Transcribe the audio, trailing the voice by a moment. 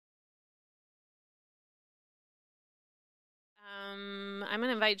I'm going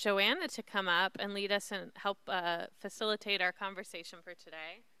to invite Joanna to come up and lead us and help facilitate our conversation for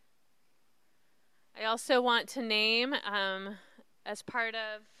today. I also want to name, as part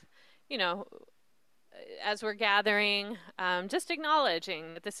of, as we're gathering, just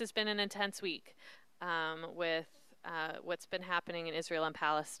acknowledging that this has been an intense week with what's been happening in Israel and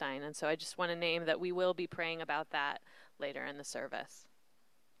Palestine. And so I just want to name that we will be praying about that later in the service.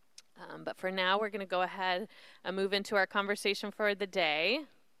 But for now, we're going to go ahead and move into our conversation for the day.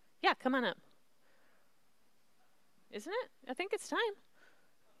 Yeah, come on up. Isn't it? I think it's time.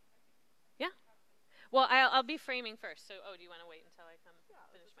 Yeah. Well, I'll be framing first. So, do you want to wait until I come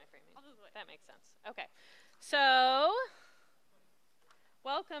finish my framing? That makes sense. Okay. So,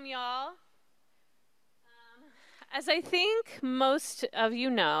 welcome, y'all. As I think most of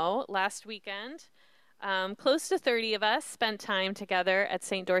you know, last weekend, close to 30 of us spent time together at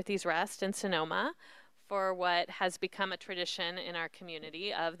St. Dorothy's Rest in Sonoma for what has become a tradition in our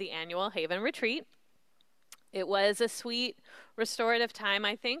community of the annual Haven Retreat. It was a sweet, restorative time,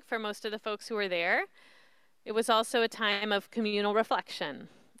 I think, for most of the folks who were there. It was also a time of communal reflection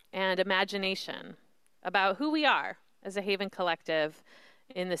and imagination about who we are as a Haven collective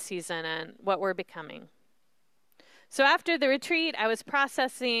in the season and what we're becoming. So after the retreat, I was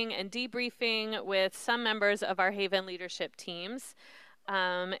processing and debriefing with some members of our Haven leadership teams,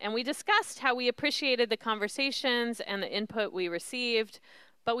 and we discussed how we appreciated the conversations and the input we received,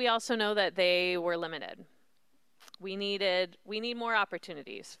 but we also know that they were limited. We need more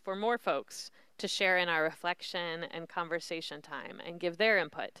opportunities for more folks to share in our reflection and conversation time and give their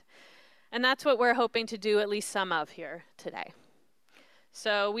input. And that's what we're hoping to do at least some of here today.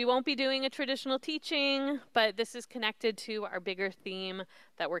 So we won't be doing a traditional teaching, but this is connected to our bigger theme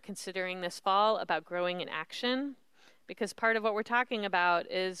that we're considering this fall about growing in action, because part of what we're talking about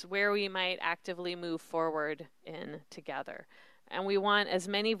is where we might actively move forward in together. And we want as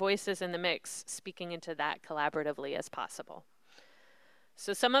many voices in the mix speaking into that collaboratively as possible.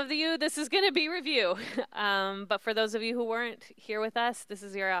 So some of you, this is going to be review, but for those of you who weren't here with us, this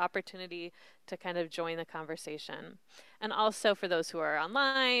is your opportunity to kind of join the conversation. And also for those who are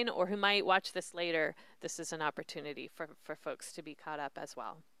online or who might watch this later, this is an opportunity for folks to be caught up as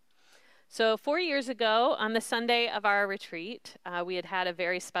well. So 4 years ago, on the Sunday of our retreat, we had a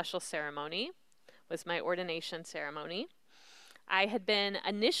very special ceremony. It was my ordination ceremony. I had been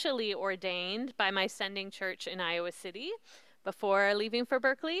initially ordained by my sending church in Iowa City before leaving for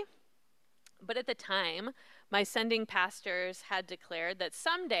Berkeley. But at the time, my sending pastors had declared that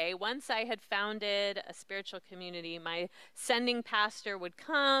someday, once I had founded a spiritual community, my sending pastor would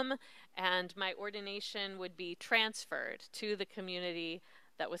come and my ordination would be transferred to the community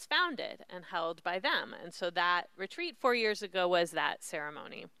that was founded and held by them. And so that retreat 4 years ago was that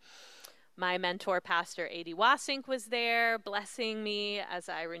ceremony. My mentor, Pastor A.D. Wasink, was there blessing me as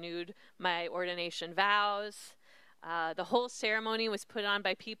I renewed my ordination vows. The whole ceremony was put on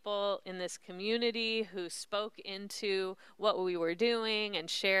by people in this community who spoke into what we were doing and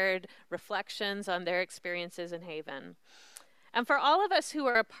shared reflections on their experiences in Haven. And for all of us who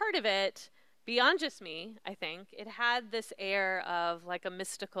were a part of it, beyond just me, I think, it had this air of like a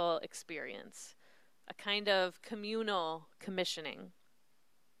mystical experience, a kind of communal commissioning.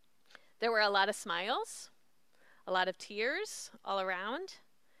 There were a lot of smiles, a lot of tears all around.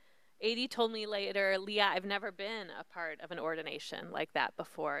 A.D. told me later, Leah, I've never been a part of an ordination like that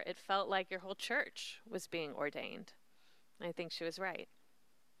before. It felt like your whole church was being ordained. I think she was right.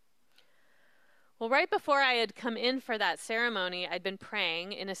 Well, right before I had come in for that ceremony, I'd been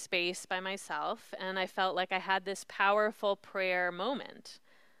praying in a space by myself, and I felt like I had this powerful prayer moment.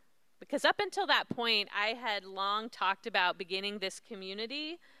 Because up until that point, I had long talked about beginning this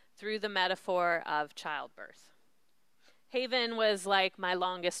community through the metaphor of childbirth. Haven was like my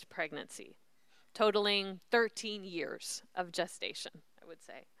longest pregnancy, totaling 13 years of gestation, I would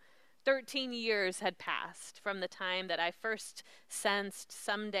say. 13 years had passed from the time that I first sensed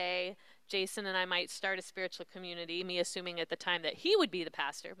someday Jason and I might start a spiritual community, me assuming at the time that he would be the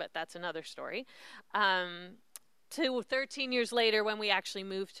pastor, but that's another story, to 13 years later when we actually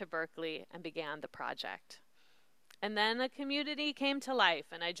moved to Berkeley and began the project. And then a community came to life,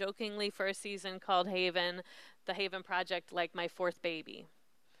 and I jokingly for a season called Haven, the Haven Project, like my fourth baby.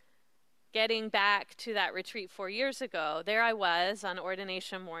 Getting back to that retreat 4 years ago, there I was on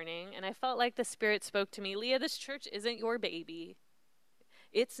ordination morning, and I felt like the Spirit spoke to me, Leah, this church isn't your baby.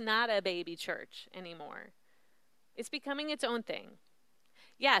 It's not a baby church anymore. It's becoming its own thing.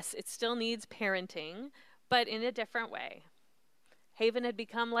 Yes, it still needs parenting, but in a different way. Haven had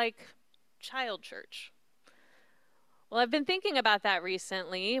become like child church. Well, I've been thinking about that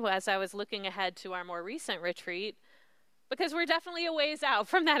recently as I was looking ahead to our more recent retreat. because we're definitely a ways out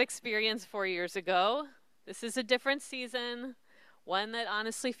from that experience 4 years ago. This is a different season, one that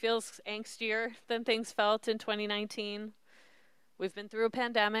honestly feels angstier than things felt in 2019. We've been through a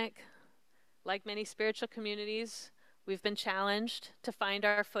pandemic. Like many spiritual communities, we've been challenged to find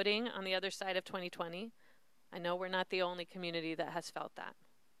our footing on the other side of 2020. I know we're not the only community that has felt that.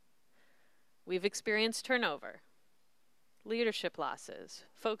 We've experienced turnover, leadership losses,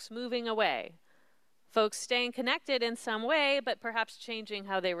 folks moving away, folks staying connected in some way, but perhaps changing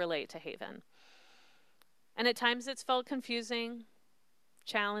how they relate to Haven. And at times it's felt confusing,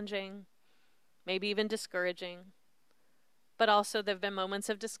 challenging, maybe even discouraging. But also there have been moments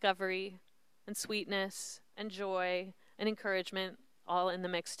of discovery and sweetness and joy and encouragement all in the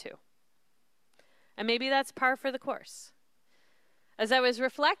mix too. And maybe that's par for the course. As I was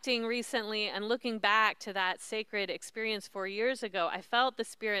reflecting recently and looking back to that sacred experience 4 years ago, I felt the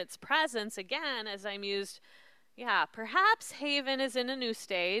Spirit's presence again as I mused, perhaps Haven is in a new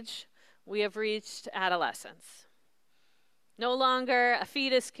stage. We have reached adolescence. No longer a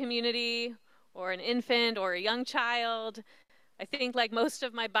fetus community or an infant or a young child. I think like most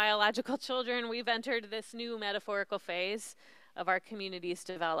of my biological children, we've entered this new metaphorical phase of our community's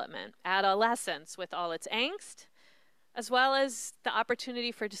development. Adolescence with all its angst, as well as the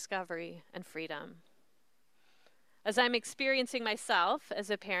opportunity for discovery and freedom. As I'm experiencing myself as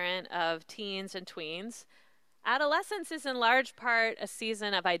a parent of teens and tweens, adolescence is in large part a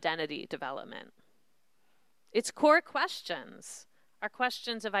season of identity development. Its core questions are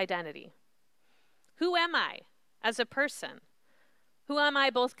questions of identity. Who am I as a person? Who am I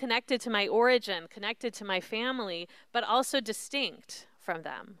both connected to my origin, connected to my family, but also distinct from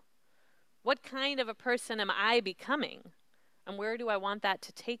them? What kind of a person am I becoming? And where do I want that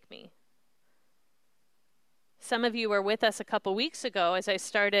to take me? Some of you were with us a couple weeks ago as I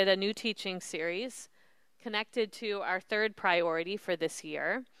started a new teaching series connected to our third priority for this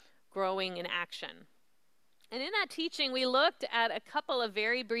year, growing in action. And in that teaching, we looked at a couple of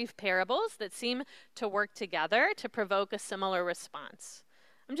very brief parables that seem to work together to provoke a similar response.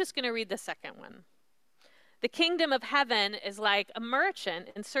 I'm just going to read the second one. The kingdom of heaven is like a merchant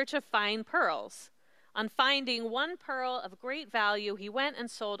in search of fine pearls. On finding one pearl of great value, he went and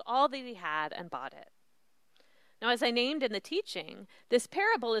sold all that he had and bought it. Now, as I named in the teaching, this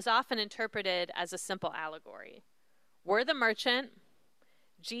parable is often interpreted as a simple allegory. We're the merchant.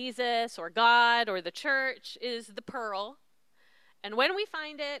 Jesus or God or the church is the pearl. And when we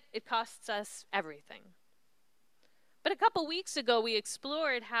find it, it costs us everything. But a couple weeks ago, we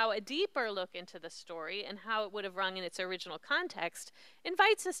explored how a deeper look into the story and how it would have rung in its original context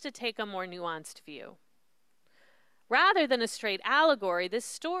invites us to take a more nuanced view. Rather than a straight allegory, this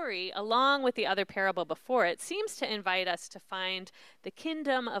story, along with the other parable before it, seems to invite us to find the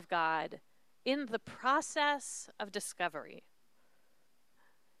kingdom of God in the process of discovery.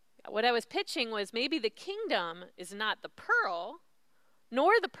 What I was pitching was maybe the kingdom is not the pearl,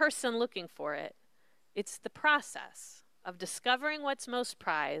 nor the person looking for it. It's the process of discovering what's most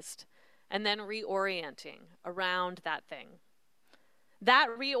prized and then reorienting around that thing. That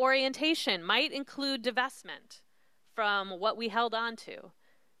reorientation might include divestment from what we held on to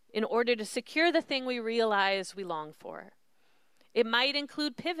in order to secure the thing we realize we long for. It might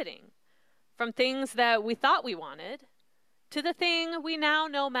include pivoting from things that we thought we wanted to the thing we now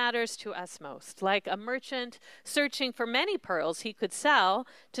know matters to us most, like a merchant searching for many pearls he could sell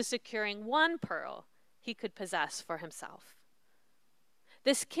to securing one pearl he could possess for himself.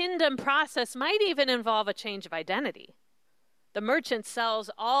 This kingdom process might even involve a change of identity. The merchant sells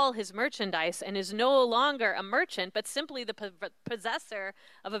all his merchandise and is no longer a merchant, but simply the possessor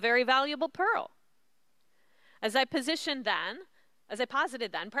of a very valuable pearl. As I posited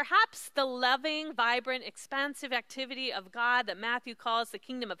then, perhaps the loving, vibrant, expansive activity of God that Matthew calls the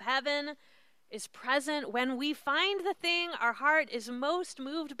kingdom of heaven is present when we find the thing our heart is most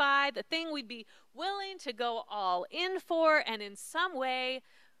moved by, the thing we'd be willing to go all in for, and in some way,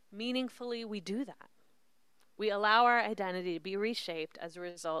 meaningfully, we do that. We allow our identity to be reshaped as a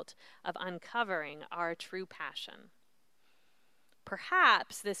result of uncovering our true passion.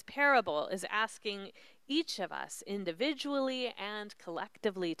 Perhaps this parable is asking each of us individually and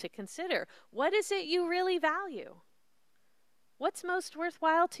collectively to consider, what is it you really value? What's most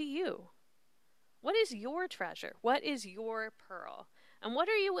worthwhile to you? What is your treasure? What is your pearl? And what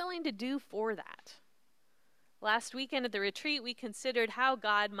are you willing to do for that? Last weekend at the retreat, we considered how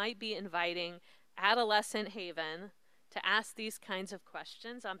God might be inviting adolescent Haven to ask these kinds of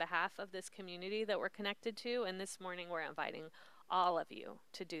questions on behalf of this community that we're connected to. And this morning, we're inviting all of you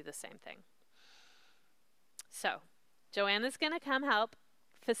to do the same thing. So, Joanna's going to come help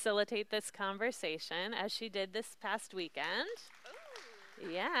facilitate this conversation as she did this past weekend.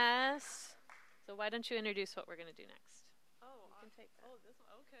 Ooh. Yes. So why don't you introduce what we're going to do next? You can take that. This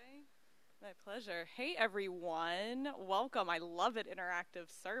one. Okay. My pleasure. Hey, everyone. Welcome. I love it, interactive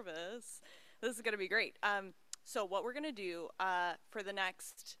service. This is going to be great. So what we're going to do for the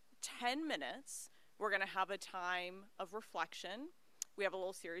next 10 minutes, we're going to have a time of reflection. We have a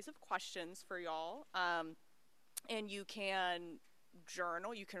little series of questions for y'all. And you can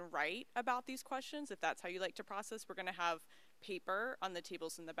journal, you can write about these questions if that's how you like to process. We're going to have paper on the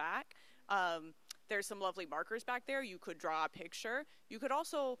tables in the back. There's some lovely markers back there. You could draw a picture. You could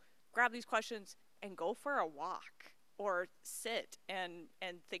also grab these questions and go for a walk or sit and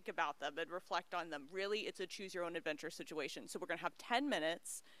think about them and reflect on them. Really, it's a choose your own adventure situation. So we're going to have 10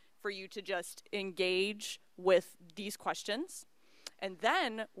 minutes for you to just engage with these questions. And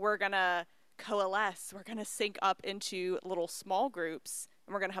then we're going to coalesce. We're going to sync up into little small groups,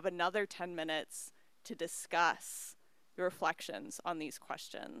 and we're going to have another 10 minutes to discuss the reflections on these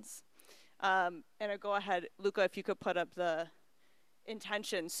questions. And I'll go ahead, Luca, if you could put up the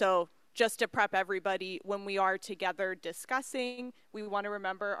intention. So just to prep everybody, when we are together discussing, we want to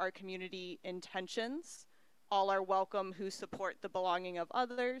remember our community intentions. All are welcome who support the belonging of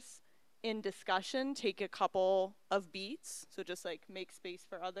others. In discussion, take a couple of beats. So just like make space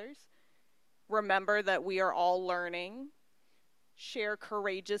for others. Remember that we are all learning. Share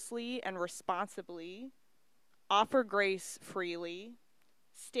courageously and responsibly. Offer grace freely.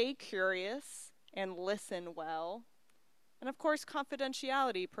 Stay curious and listen well. And of course,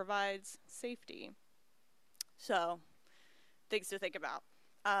 confidentiality provides safety. So, things to think about.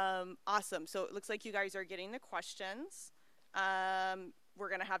 Awesome. So it looks like you guys are getting the questions. We're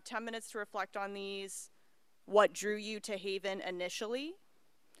going to have 10 minutes to reflect on these. What drew you to Haven initially?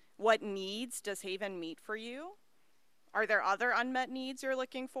 What needs does Haven meet for you? Are there other unmet needs you're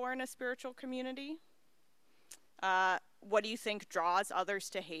looking for in a spiritual community? What do you think draws others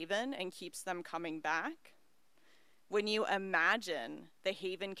to Haven and keeps them coming back? When you imagine the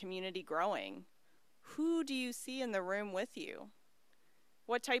Haven community growing, who do you see in the room with you?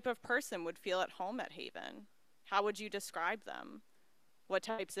 What type of person would feel at home at Haven? How would you describe them? What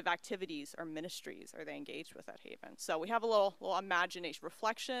types of activities or ministries are they engaged with at Haven? So we have a little imagination,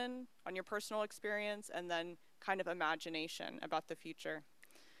 reflection on your personal experience, and then kind of imagination about the future.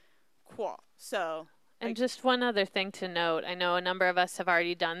 Cool. So. And just one other thing to note, I know a number of us have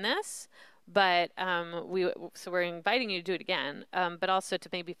already done this, but so we're inviting you to do it again, but also to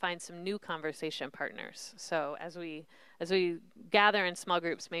maybe find some new conversation partners. So as we gather in small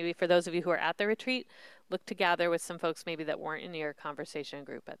groups, maybe for those of you who are at the retreat, look to gather with some folks maybe that weren't in your conversation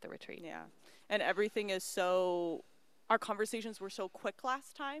group at the retreat. Yeah, and everything is our conversations were so quick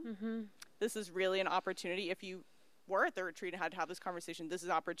last time. Mm-hmm. This is really an opportunity. If you were at the retreat and had to have this conversation, this is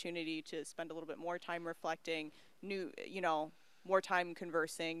an opportunity to spend a little bit more time reflecting, more time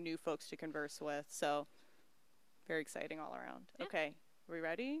conversing, new folks to converse with. So very exciting all around. Yeah. Okay, are we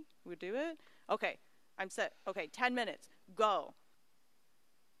ready? We do it? Okay, I'm set. Okay, 10 minutes, go.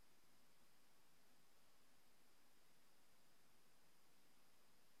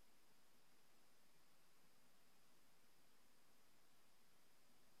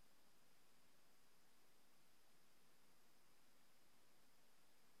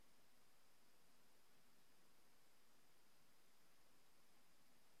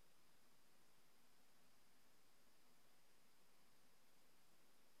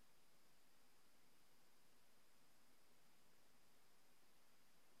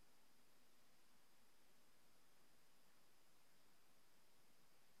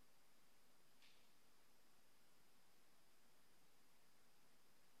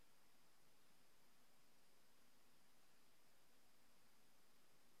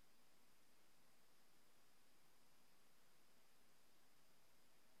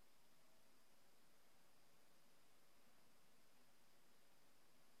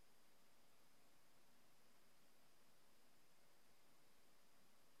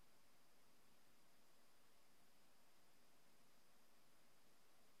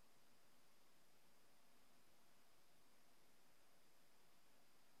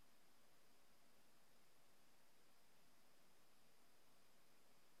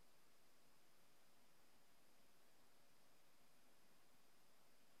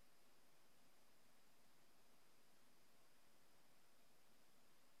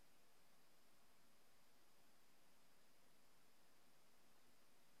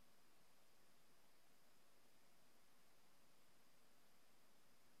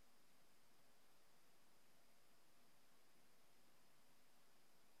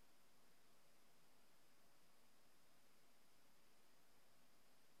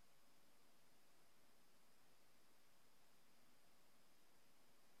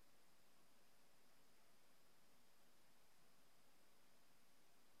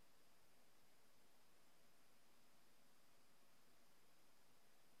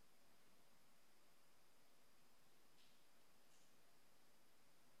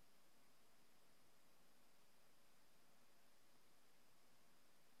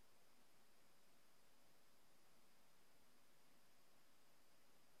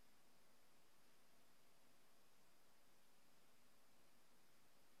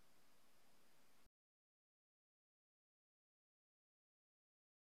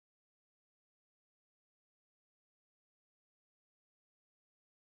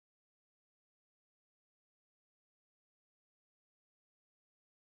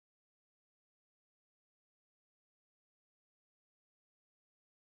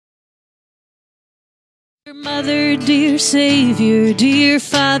 Dear mother, dear Savior, dear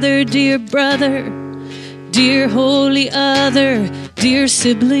Father, dear brother, dear holy other, dear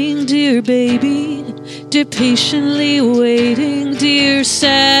sibling, dear baby, dear patiently waiting, dear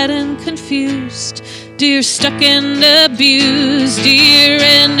sad and confused, dear stuck and abused, dear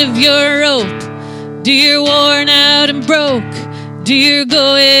end of your rope, dear worn out and broke, dear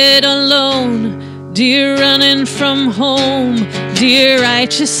go it alone, dear running from home, dear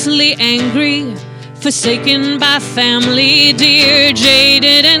righteously angry, forsaken by family, dear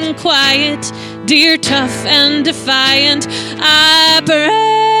jaded and quiet, dear tough and defiant, I pray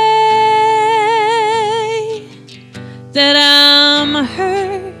that I'm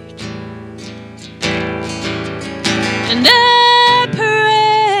hurt, and I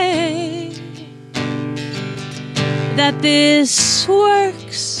pray that this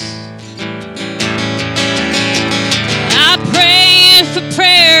works. I pray if a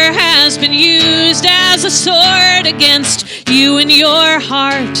prayer has been used as a sword against you and your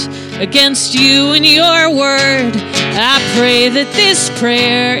heart, against you and your word, I pray that this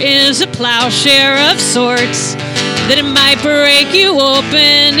prayer is a plowshare of sorts, that it might break you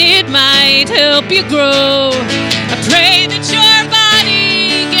open, it might help you grow. I pray that your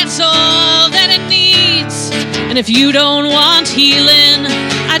body gets all that it needs, and if you don't want healing,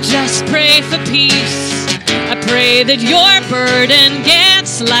 I just pray for peace. I pray that your burden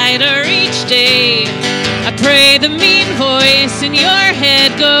gets lighter each day. I pray the mean voice in your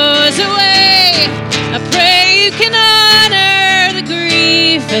head goes away. I pray you can honor the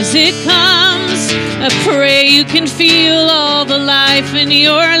grief as it comes. I pray you can feel all the life in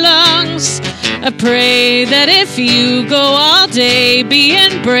your lungs. I pray that if you go all day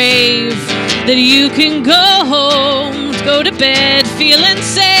being brave, that you can go home, go to bed feeling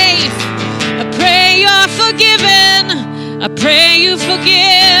safe. I pray you're forgiven. I pray you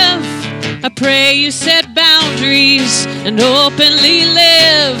forgive. I pray you set boundaries and openly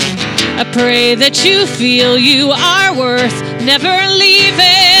live. I pray that you feel you are worth never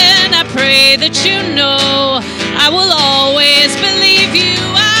leaving. I pray that you know I will always believe you.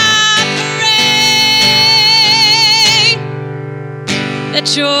 I pray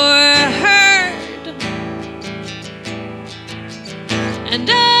that you're heard, and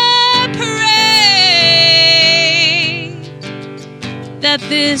I pray that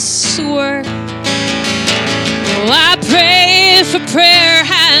this works. Oh, I pray if a prayer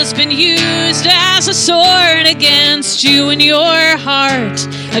has been used as a sword against you and your heart,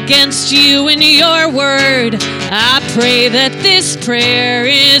 against you and your word, I pray that this prayer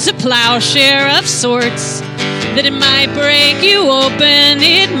is a plowshare of sorts, that it might break you open,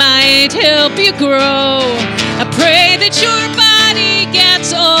 it might help you grow. I pray that your body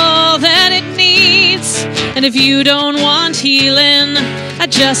gets all that it needs, and if you don't want healing, I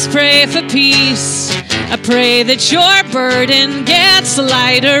just pray for peace. I pray that your burden gets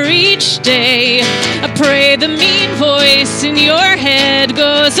lighter each day. I pray the mean voice in your head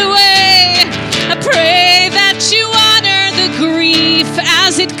goes away. I pray that you honor the grief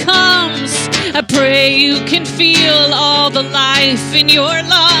as it comes. I pray you can feel all the life in your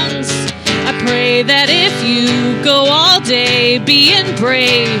lungs. I pray that if you go all day being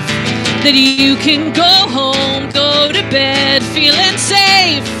brave, that you can go home, go to bed feeling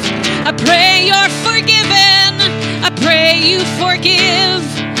safe. I pray you're forgiven. I pray you forgive.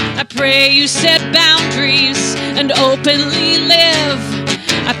 I pray you set boundaries and openly live.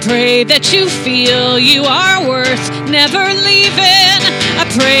 I pray that you feel you are worth never leaving. I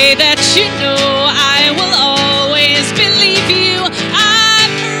pray that you know I will always believe you. I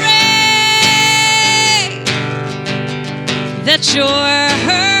pray that you're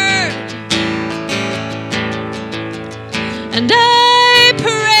heard, and I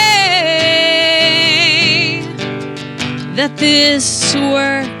pray that this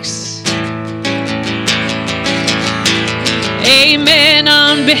works. Amen.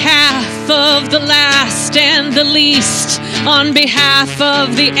 On behalf of the last and the least, on behalf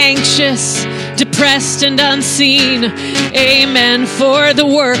of the anxious, depressed and unseen, amen for the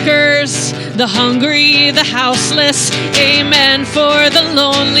workers, the hungry, the houseless, amen for the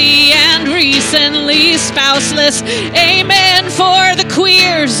lonely and recently spouseless, amen for the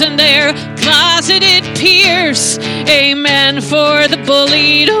queers and their closeted peers, amen for the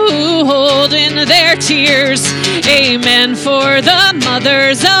bullied who hold in their tears, amen for the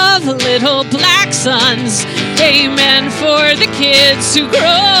mothers of little black sons, amen for the kids who grow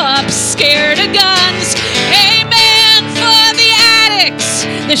up scared of guns, amen for the addicts,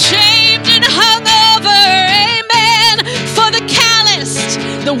 the shamed and hungover, amen for the calloused,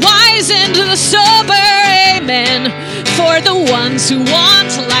 the wise and the sober, amen for the ones who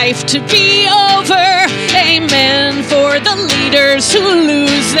want life life to be over. Amen for the leaders who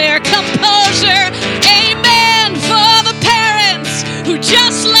lose their composure. Amen for the parents who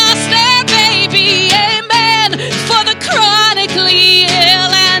just lost their baby. Amen for the chronically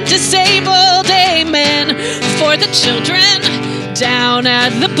ill and disabled. Amen for the children down at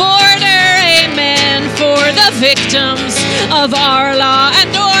the border. Amen for the victims of our law and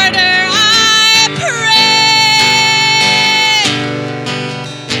order. I pray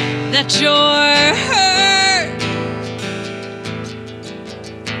that you're heard,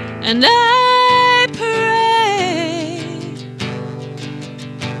 and I pray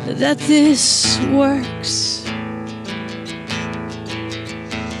that this works.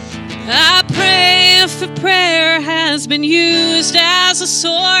 I pray if a prayer has been used as a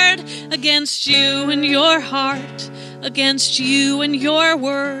sword against you and your heart, against you and your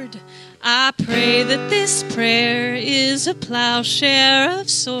word, I pray that this prayer is a plowshare of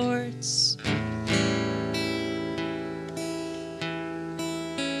sorts.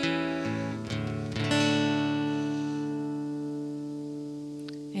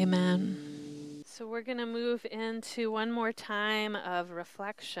 Amen. So we're going to move into one more time of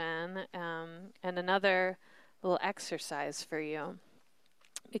reflection and another little exercise for you.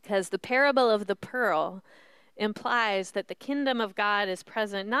 Because the parable of the pearl implies that the kingdom of God is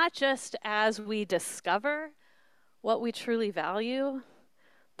present not just as we discover what we truly value,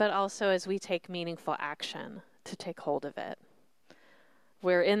 but also as we take meaningful action to take hold of it.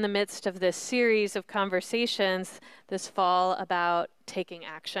 We're in the midst of this series of conversations this fall about taking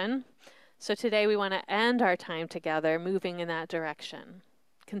action. So today we want to end our time together moving in that direction,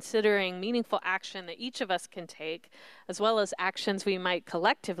 considering meaningful action that each of us can take, as well as actions we might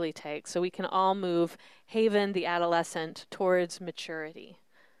collectively take so we can all move Haven, the adolescent, towards maturity.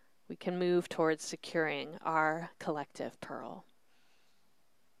 We can move towards securing our collective pearl.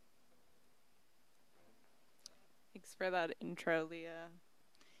 Thanks for that intro, Leah.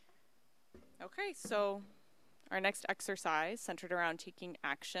 Okay, so our next exercise centered around taking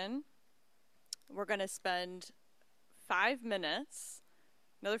action. We're going to spend 5 minutes,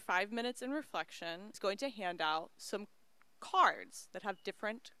 another 5 minutes in reflection. It's going to hand out some cards that have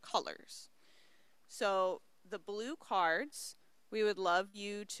different colors. So the blue cards, we would love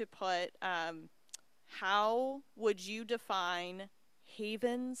you to put, how would you define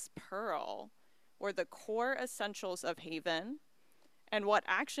Haven's Pearl, or the core essentials of Haven, and what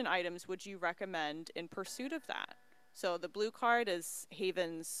action items would you recommend in pursuit of that? So the blue card is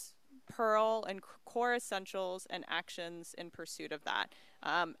Haven's Pearl and core essentials and actions in pursuit of that.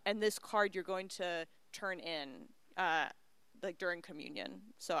 And this card you're going to turn in like during communion,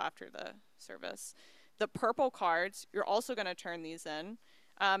 so after the service. The purple cards, you're also going to turn these in.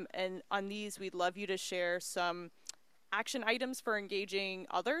 And on these, we'd love you to share some action items for engaging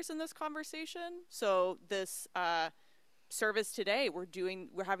others in this conversation. So this service today,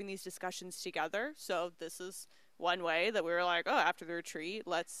 we're having these discussions together. So this is one way that we were like, oh, after the retreat,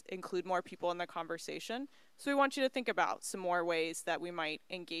 let's include more people in the conversation. So we want you to think about some more ways that we might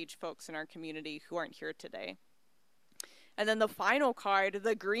engage folks in our community who aren't here today. And then the final card,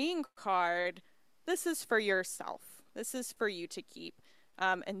 the green card, this is for yourself. This is for you to keep.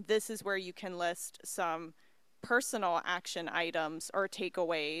 And this is where you can list some personal action items or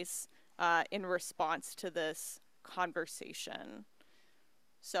takeaways in response to this conversation.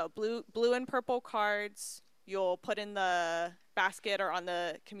 So blue and purple cards, you'll put in the basket or on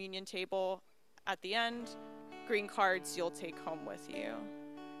the communion table at the end. Green cards you'll take home with you.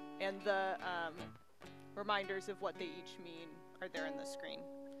 And the reminders of what they each mean are there in the screen.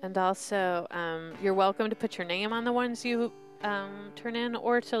 And also, you're welcome to put your name on the ones you turn in,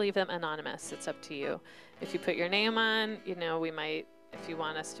 or to leave them anonymous. It's up to you. If you put your name on, we might, if you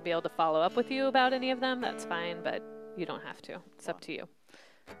want us to be able to follow up with you about any of them, that's fine, but you don't have to. It's up to you.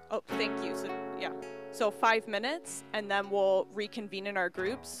 Oh, thank you. So 5 minutes, and then we'll reconvene in our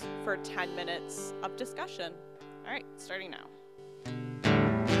groups for 10 minutes of discussion. All right, starting now.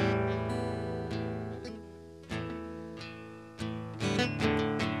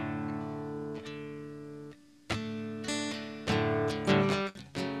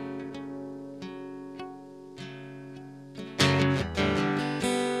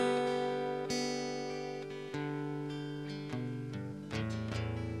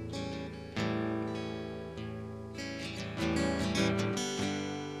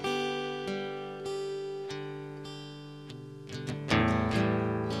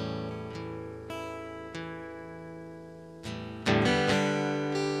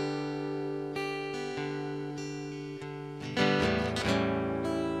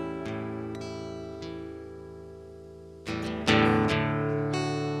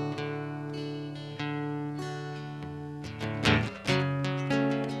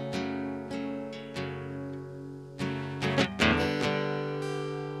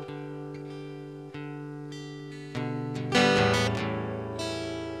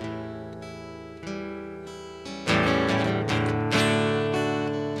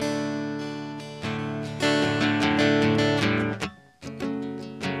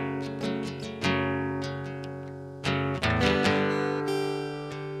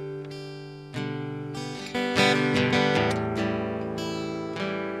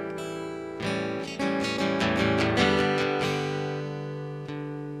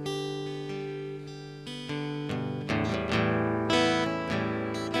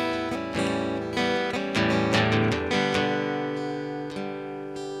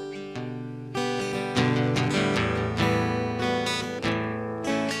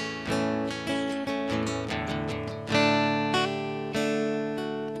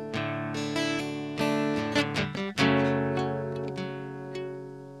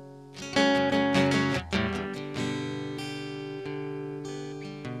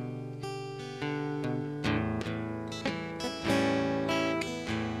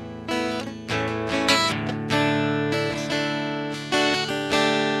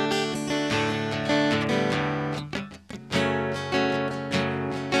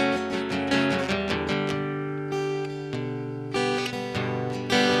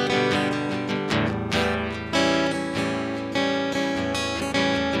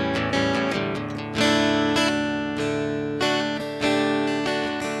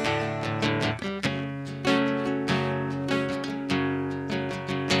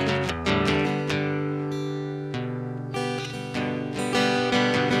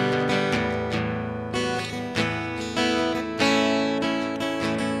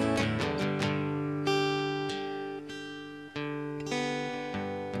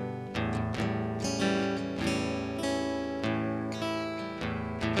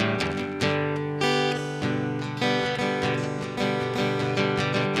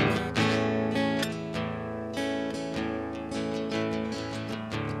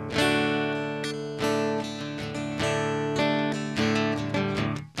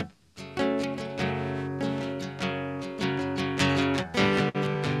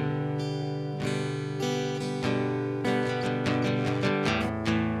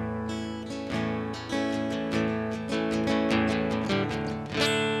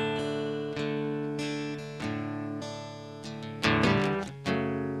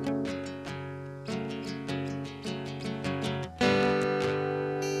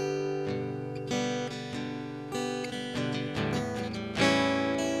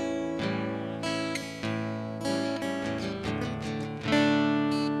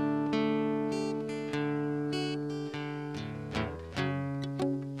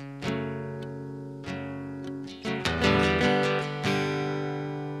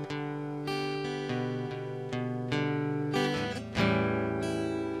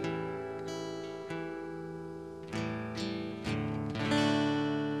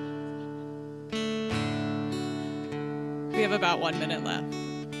 have about 1 minute left.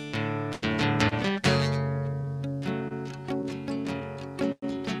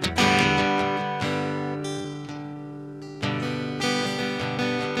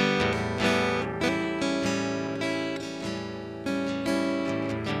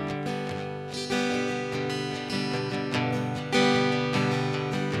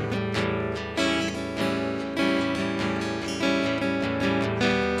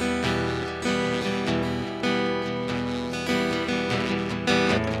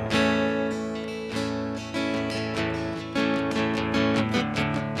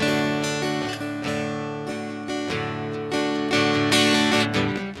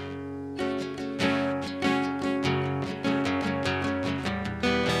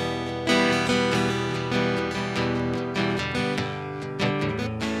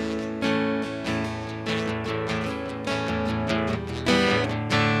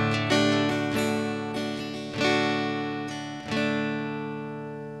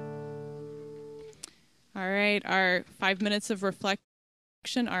 All right, our 5 minutes of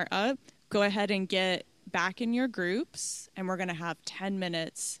reflection are up. Go ahead and get back in your groups, and we're going to have 10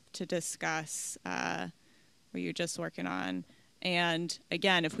 minutes to discuss what you're just working on. And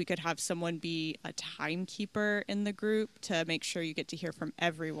again, if we could have someone be a timekeeper in the group to make sure you get to hear from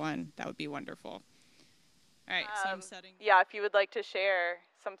everyone, that would be wonderful. All right, so I'm setting. Yeah, if you would like to share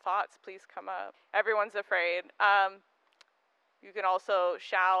some thoughts, please come up. Everyone's afraid. You can also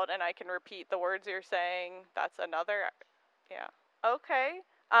shout, and I can repeat the words you're saying. That's another, yeah. Okay.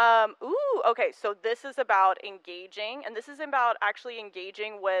 Okay, so this is about engaging, and this is about actually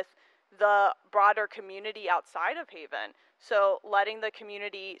engaging with the broader community outside of Haven. So letting the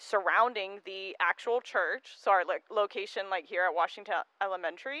community surrounding the actual church, so our location like here at Washington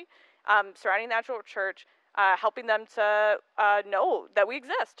Elementary, surrounding the actual church, helping them to know that we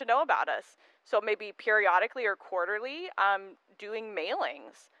exist, to know about us. So maybe periodically or quarterly, doing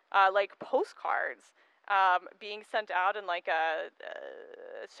mailings, like postcards, being sent out in like a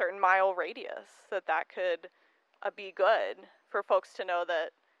certain mile radius, that could be good for folks to know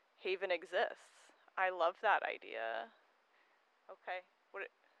that Haven exists. I love that idea. Okay,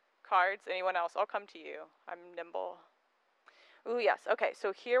 cards, anyone else? I'll come to you. I'm nimble. Ooh, yes, okay,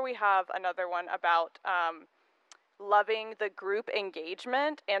 so here we have another one about loving the group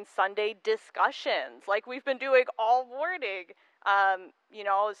engagement and Sunday discussions, like we've been doing all morning. You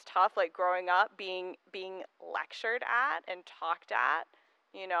know, it's tough, like growing up, being lectured at and talked at,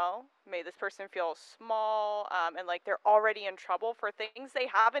 you know, made this person feel small, and like they're already in trouble for things they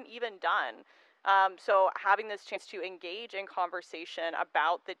haven't even done. So having this chance to engage in conversation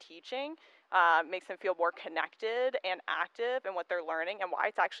about the teaching makes them feel more connected and active in what they're learning and why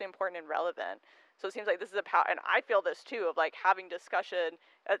it's actually important and relevant. So it seems like this is and I feel this too, of like having discussion,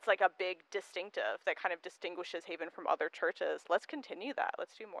 it's like a big distinctive that kind of distinguishes Haven from other churches. Let's continue that.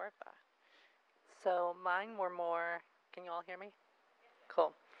 Let's do more of that. So mine were more, can you all hear me?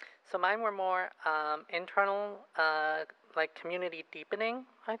 Cool. So mine were more internal, like community deepening,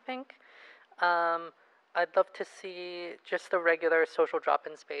 I think. I'd love to see just a regular social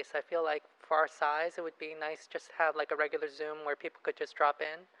drop-in space. I feel like for our size, it would be nice just to have like a regular Zoom where people could just drop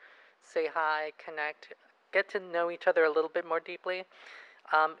in, say hi, connect, get to know each other a little bit more deeply.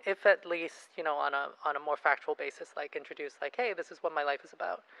 If at least, you know, on a more factual basis, like introduce like, hey, this is what my life is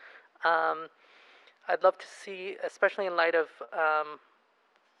about. I'd love to see, especially in light of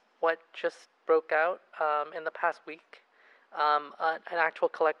what just broke out in the past week, an actual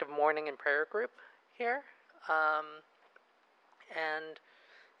collective mourning and prayer group here, and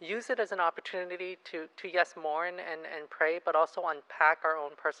use it as an opportunity to yes, mourn and pray, but also unpack our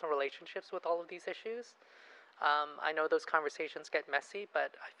own personal relationships with all of these issues. I know those conversations get messy,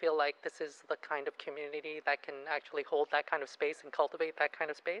 but I feel like this is the kind of community that can actually hold that kind of space and cultivate that kind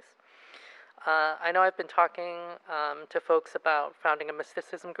of space. I know I've been talking to folks about founding a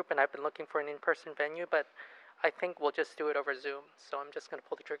mysticism group, and I've been looking for an in-person venue, but I think we'll just do it over Zoom, so I'm just going to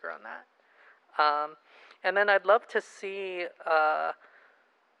pull the trigger on that. And then I'd love to see a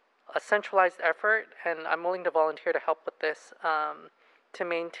centralized effort, and I'm willing to volunteer to help with this, to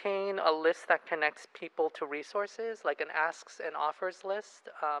maintain a list that connects people to resources, like an asks and offers list.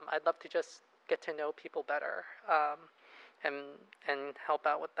 I'd love to just get to know people better and help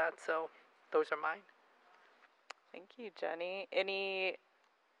out with that, so those are mine. Thank you, Jenny. Any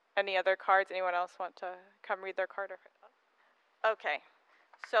other cards? Anyone else want to come read their card? Okay,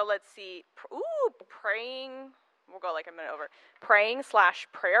 so let's see. Ooh, praying. We'll go like a minute over.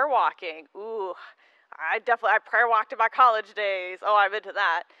 Praying/prayer walking. Ooh, I prayer walked in my college days. Oh, I've been to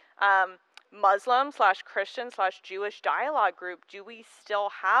that. Muslim/Christian/Jewish dialogue group. Do we still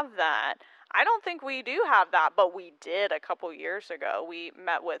have that? I don't think we do have that, but we did a couple years ago. We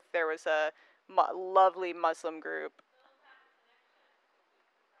met with, there was a lovely Muslim group.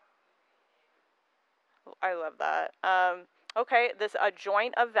 I love that. Okay, this a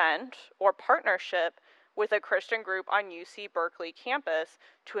joint event or partnership with a Christian group on UC Berkeley campus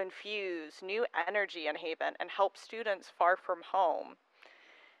to infuse new energy in Haven and help students far from home.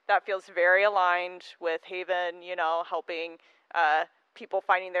 That feels very aligned with Haven, you know, helping people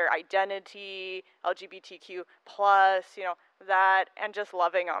finding their identity, LGBTQ plus, you know, that, and just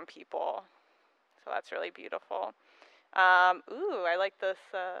loving on people. So that's really beautiful. Ooh, I like this.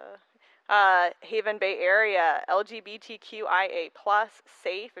 Haven Bay Area, LGBTQIA plus,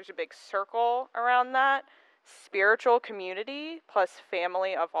 safe. There's a big circle around that. Spiritual community plus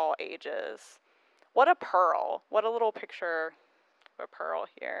family of all ages. What a pearl. What a little picture of a pearl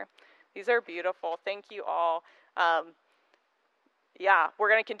here. These are beautiful. Thank you all. Yeah, we're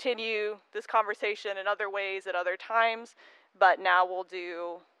going to continue this conversation in other ways at other times, but now we'll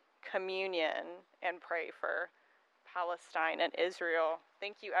do communion and pray for Palestine and Israel.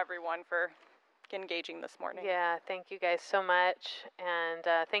 Thank you, everyone, for engaging this morning. Yeah, thank you guys so much. And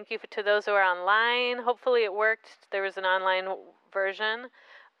thank you to those who are online. Hopefully it worked. There was an online version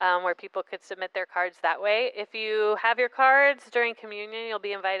where people could submit their cards that way. If you have your cards during communion, you'll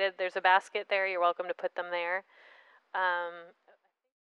be invited. There's a basket there. You're welcome to put them there.